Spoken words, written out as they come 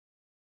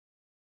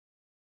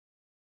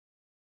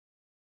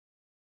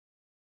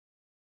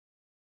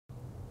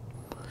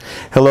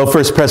Hello,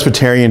 First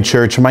Presbyterian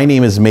Church. My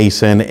name is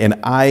Mason, and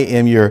I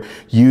am your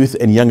youth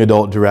and young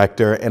adult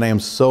director, and I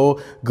am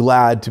so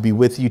glad to be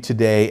with you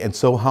today and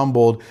so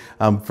humbled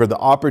for the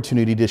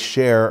opportunity to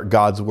share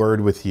God's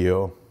Word with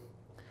you.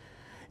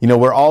 You know,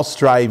 we're all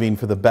striving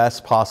for the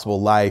best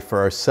possible life for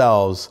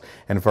ourselves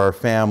and for our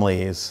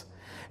families,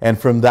 and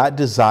from that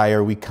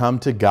desire, we come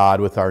to God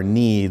with our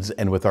needs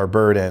and with our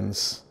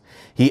burdens.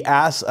 He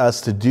asks us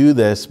to do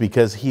this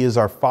because He is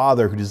our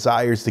Father who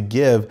desires to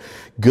give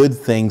good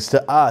things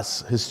to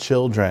us, His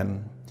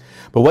children.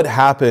 But what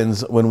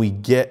happens when we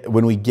get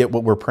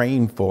what we're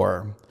praying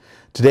for?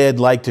 Today I'd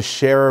like to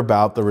share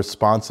about the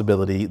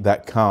responsibility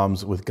that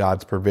comes with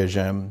God's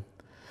provision.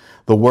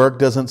 The work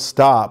doesn't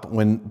stop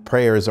when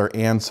prayers are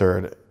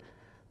answered.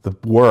 The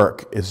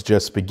work is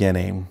just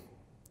beginning.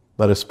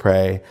 Let us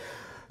pray.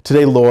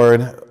 Today,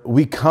 Lord,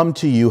 we come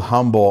to you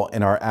humble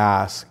in our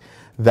ask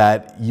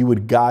that you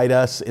would guide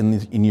us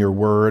in your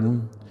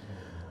word.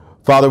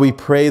 Father, we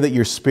pray that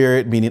your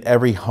Spirit be in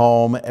every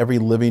home, every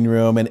living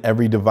room, and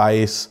every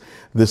device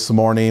this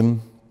morning.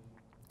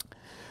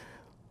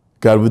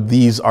 God,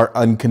 these are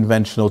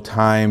unconventional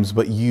times,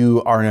 but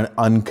you are an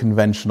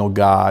unconventional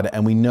God,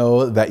 and we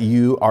know that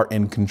you are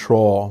in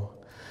control.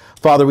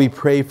 Father, we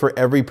pray for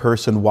every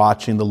person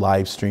watching the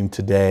live stream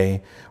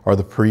today or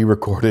the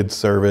pre-recorded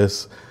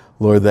service,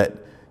 Lord, that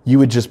you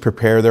would just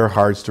prepare their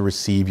hearts to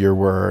receive your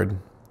word.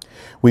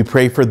 We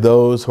pray for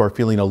those who are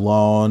feeling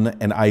alone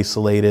and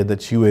isolated,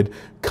 that you would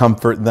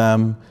comfort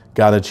them,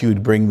 God, that you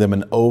would bring them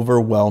an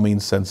overwhelming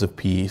sense of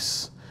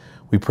peace.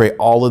 We pray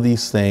all of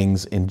these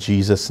things in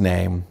Jesus'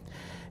 name.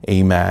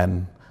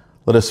 Amen.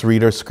 Let us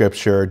read our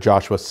scripture,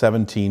 Joshua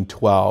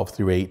 17:12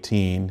 through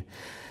 18.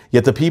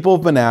 Yet the people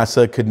of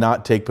Manasseh could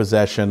not take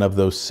possession of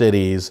those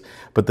cities,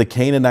 but the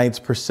Canaanites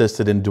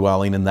persisted in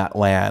dwelling in that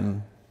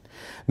land.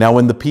 Now,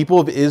 when the people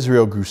of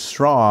Israel grew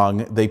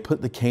strong, they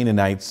put the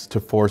Canaanites to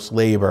forced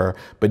labor,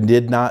 but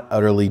did not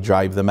utterly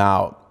drive them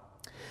out.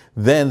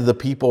 Then the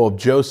people of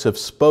Joseph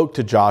spoke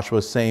to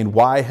Joshua, saying,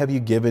 "Why have you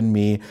given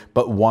me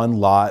but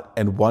one lot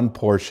and one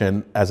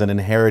portion as an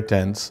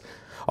inheritance,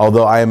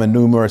 although I am a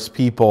numerous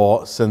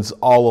people, since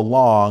all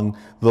along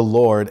the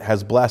Lord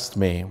has blessed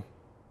me?"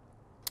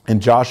 And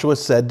Joshua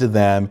said to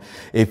them,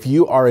 "If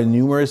you are a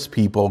numerous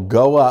people,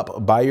 go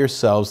up by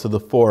yourselves to the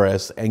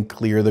forest and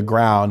clear the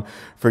ground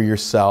for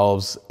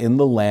yourselves in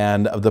the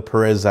land of the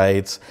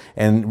Perizzites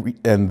and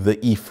the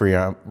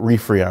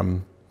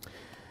Ephraim,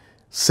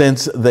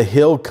 since the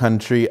hill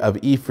country of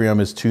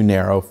Ephraim is too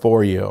narrow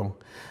for you."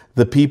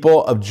 The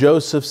people of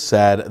Joseph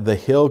said, "The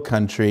hill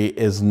country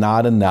is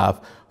not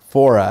enough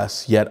for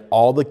us, yet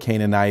all the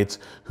Canaanites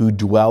who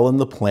dwell in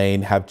the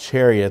plain have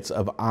chariots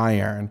of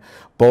iron,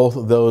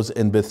 both those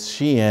in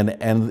Bethshean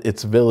and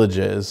its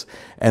villages,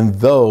 and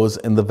those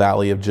in the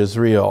valley of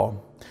Jezreel."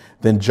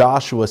 Then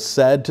Joshua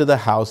said to the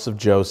house of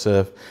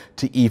Joseph,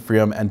 to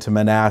Ephraim and to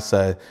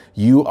Manasseh,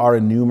 "You are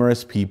a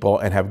numerous people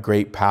and have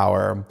great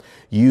power.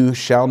 You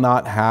shall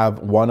not have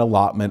one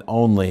allotment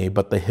only,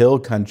 but the hill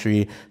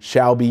country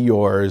shall be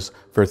yours,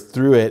 for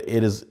through it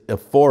is a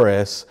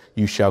forest.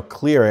 You shall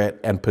clear it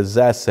and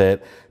possess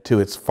it to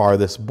its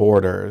farthest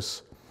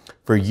borders.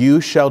 For you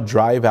shall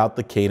drive out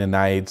the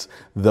Canaanites,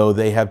 though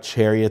they have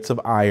chariots of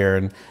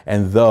iron,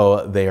 and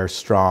though they are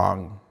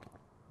strong."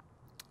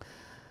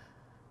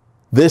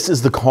 This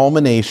is the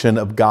culmination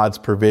of God's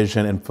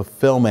provision and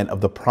fulfillment of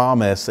the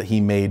promise that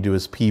He made to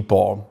His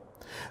people.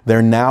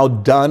 They're now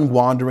done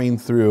wandering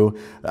through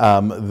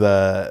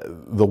the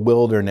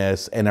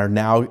wilderness and are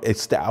now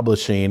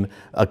establishing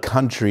a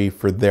country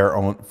for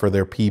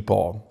their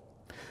people.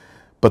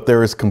 But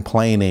there is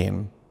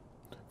complaining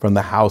from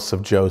the house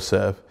of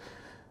Joseph.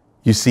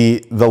 You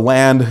see, the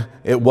land,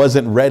 it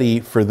wasn't ready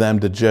for them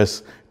to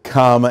just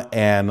come,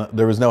 and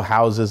there was no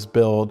houses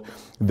built.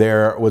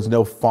 There was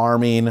no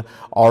farming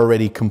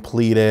already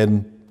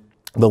completed.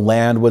 The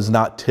land was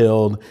not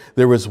tilled.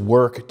 There was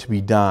work to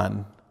be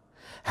done.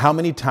 How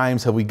many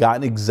times have we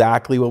gotten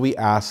exactly what we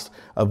asked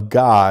of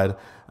God,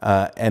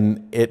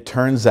 and it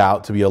turns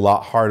out to be a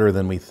lot harder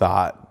than we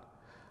thought?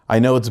 I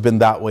know it's been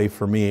that way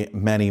for me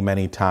many,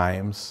 many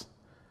times.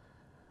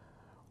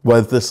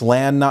 With this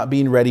land not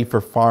being ready for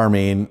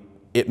farming,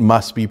 it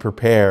must be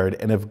prepared.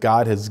 And if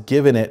God has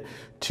given it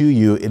to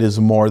you, it is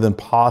more than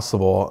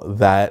possible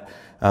that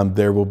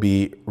there will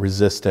be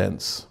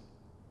resistance.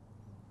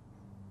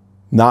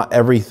 Not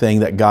everything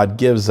that God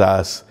gives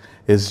us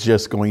is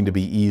just going to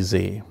be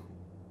easy.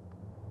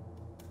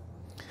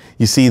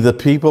 You see, the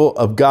people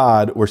of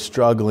God were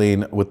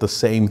struggling with the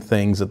same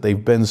things that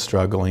they've been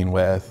struggling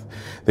with.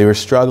 They were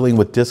struggling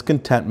with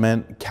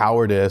discontentment,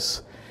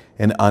 cowardice,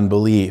 and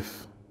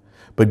unbelief.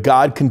 But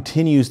God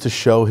continues to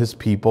show His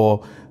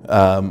people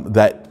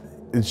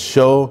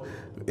show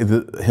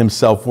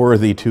Himself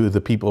worthy to the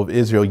people of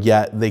Israel,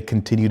 yet they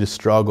continue to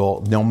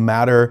struggle no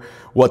matter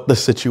what the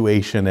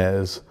situation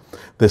is.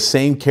 The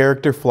same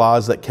character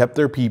flaws that kept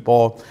their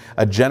people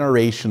a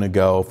generation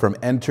ago from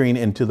entering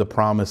into the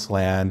promised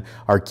land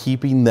are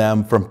keeping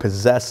them from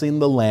possessing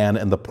the land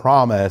and the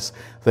promise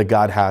that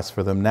God has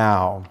for them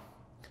now.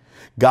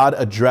 God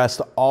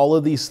addressed all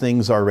of these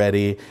things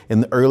already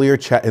in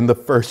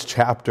the first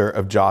chapter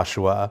of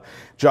Joshua.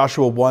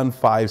 Joshua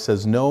 1:5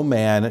 says, "No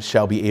man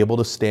shall be able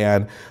to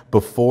stand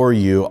before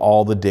you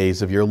all the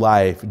days of your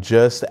life,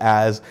 just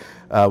as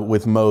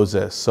with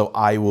Moses, so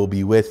I will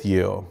be with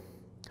you.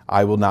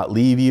 I will not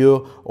leave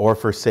you or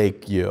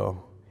forsake you."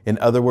 In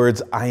other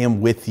words, I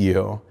am with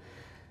you.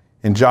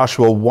 In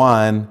Joshua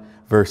 1,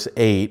 verse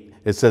 8,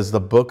 it says, "The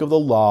book of the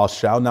law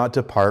shall not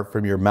depart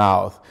from your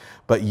mouth,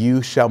 but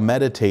you shall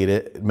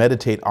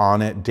meditate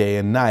on it day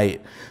and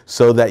night,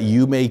 so that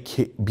you may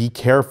be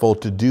careful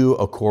to do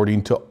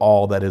according to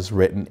all that is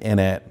written in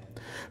it.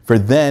 For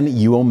then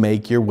you will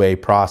make your way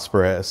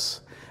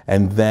prosperous,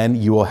 and then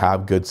you will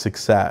have good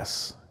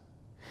success.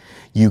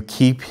 You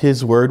keep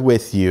his word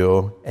with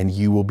you, and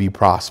you will be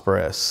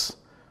prosperous."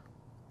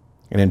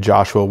 And in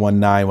Joshua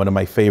 1:9, one of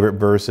my favorite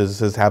verses,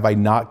 says, "Have I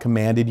not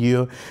commanded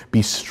you?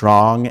 Be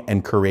strong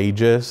and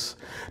courageous.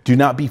 Do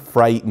not be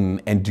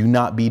frightened and do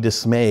not be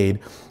dismayed,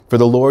 for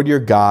the Lord your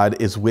God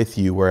is with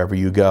you wherever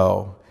you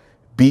go.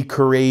 Be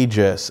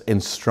courageous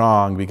and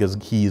strong because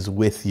he is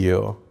with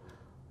you."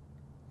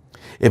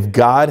 If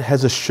God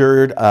has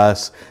assured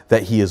us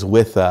that he is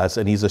with us,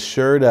 and he's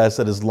assured us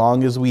that as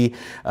long as we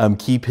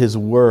keep his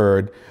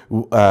word,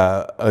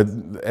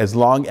 as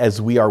long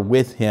as we are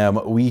with him,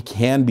 we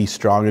can be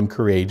strong and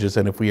courageous.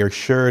 And if we are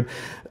assured,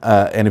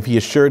 and if he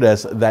assured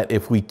us that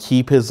if we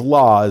keep his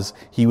laws,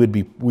 we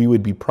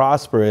would be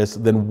prosperous,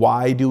 then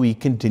why do we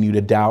continue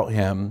to doubt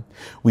him?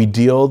 We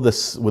deal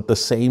with the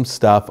same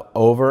stuff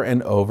over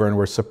and over, and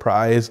we're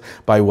surprised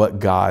by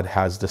what God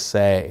has to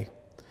say.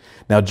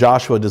 Now,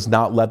 Joshua does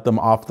not let them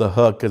off the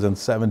hook, because in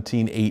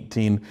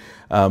 17:18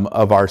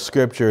 of our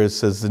scripture, it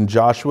says, "And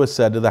Joshua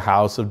said to the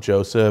house of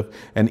Joseph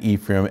and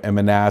Ephraim and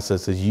Manasseh,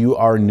 says, you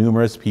are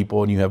numerous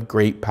people and you have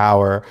great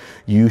power.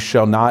 You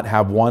shall not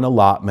have one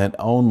allotment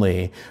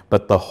only,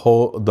 but the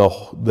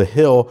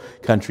hill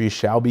country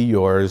shall be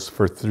yours,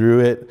 for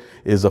through it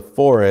is a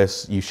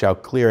forest. You shall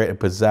clear it and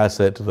possess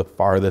it to the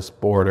farthest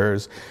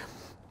borders.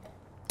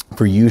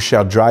 For you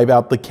shall drive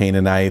out the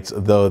Canaanites,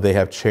 though they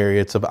have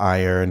chariots of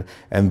iron,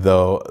 and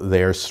though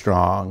they are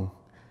strong."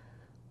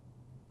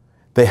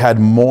 They had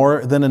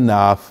more than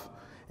enough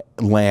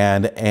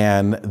land,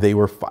 and they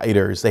were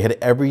fighters. They had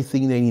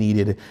everything they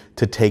needed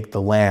to take the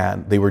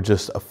land. They were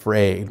just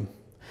afraid.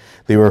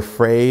 They were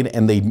afraid,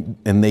 and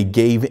they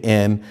gave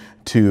in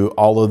to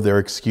all of their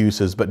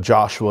excuses, but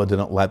Joshua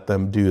didn't let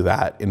them do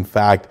that. In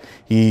fact,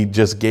 he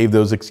just gave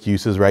those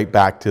excuses right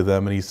back to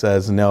them, and he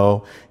says,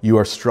 "No, you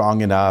are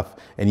strong enough,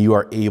 and you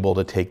are able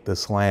to take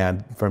this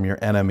land from your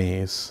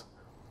enemies."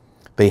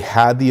 They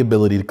had the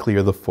ability to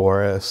clear the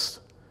forest,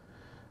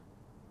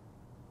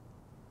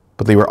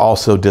 but they were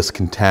also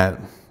discontent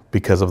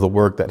because of the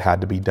work that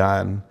had to be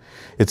done.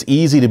 It's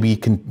easy to be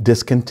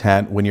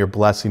discontent when your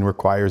blessing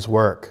requires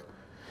work.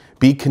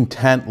 Be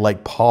content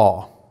like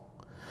Paul.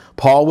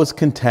 Paul was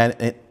content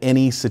in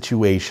any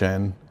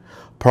situation.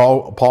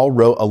 Paul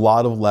wrote a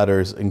lot of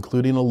letters,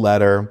 including a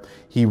letter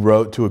he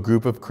wrote to a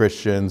group of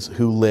Christians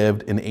who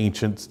lived in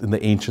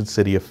the ancient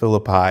city of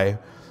Philippi.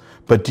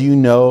 But do you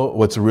know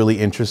what's really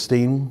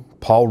interesting?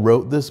 Paul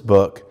wrote this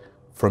book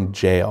from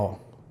jail.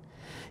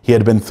 He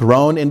had been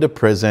thrown into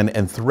prison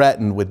and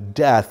threatened with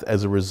death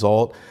as a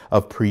result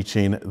of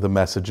preaching the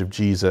message of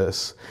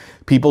Jesus.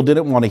 People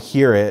didn't want to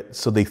hear it,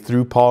 so they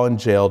threw Paul in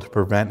jail to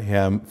prevent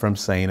him from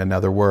saying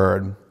another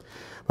word.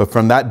 But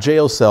from that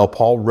jail cell,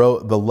 Paul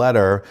wrote the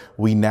letter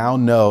we now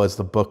know as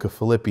the book of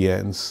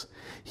Philippians.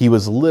 He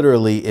was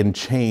literally in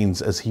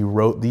chains as he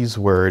wrote these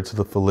words to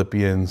the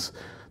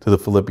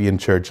Philippian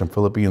church in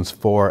Philippians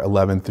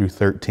 4:11 through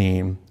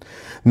 13.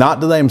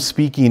 "Not that I am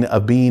speaking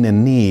of being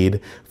in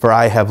need, for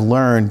I have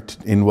learned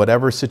in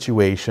whatever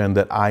situation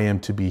that I am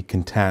to be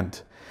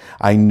content.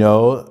 I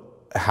know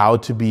how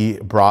to be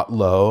brought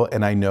low,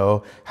 and I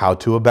know how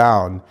to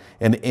abound.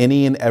 In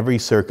any and every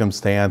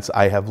circumstance,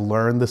 I have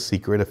learned the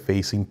secret of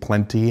facing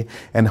plenty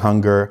and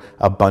hunger,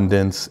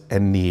 abundance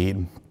and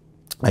need.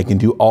 I can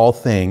do all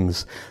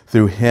things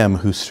through him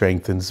who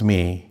strengthens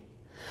me."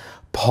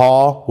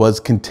 Paul was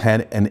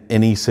content in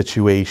any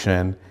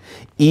situation,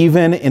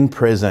 even in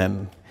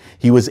prison.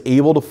 He was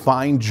able to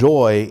find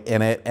joy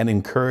in it and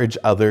encourage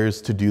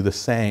others to do the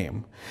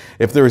same.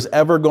 If there's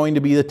ever going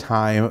to be the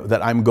time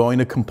that I'm going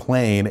to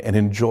complain and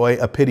enjoy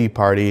a pity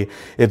party,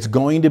 it's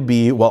going to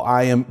be while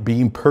I am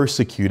being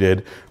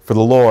persecuted for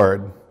the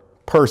Lord,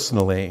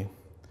 personally.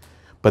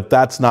 But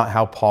that's not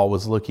how Paul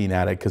was looking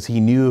at it, because he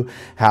knew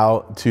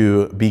how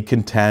to be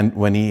content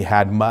when he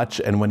had much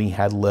and when he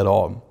had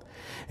little.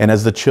 And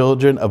as the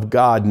children of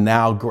God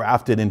now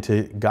grafted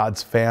into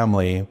God's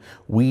family,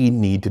 we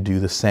need to do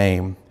the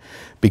same,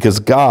 because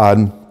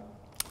God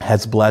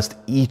has blessed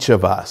each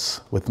of us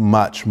with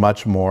much,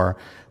 much more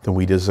than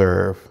we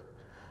deserve.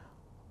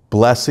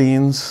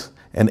 Blessings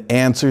and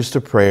answers to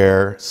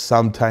prayer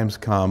sometimes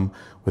come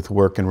with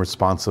work and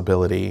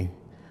responsibility.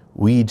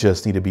 We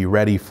just need to be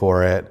ready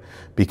for it,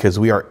 because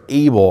we are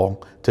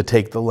able to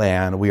take the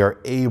land, we are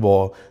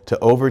able to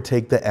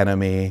overtake the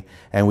enemy,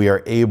 and we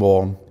are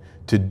able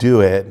to do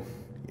it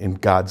in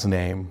God's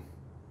name.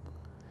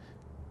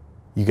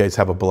 You guys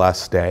have a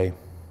blessed day.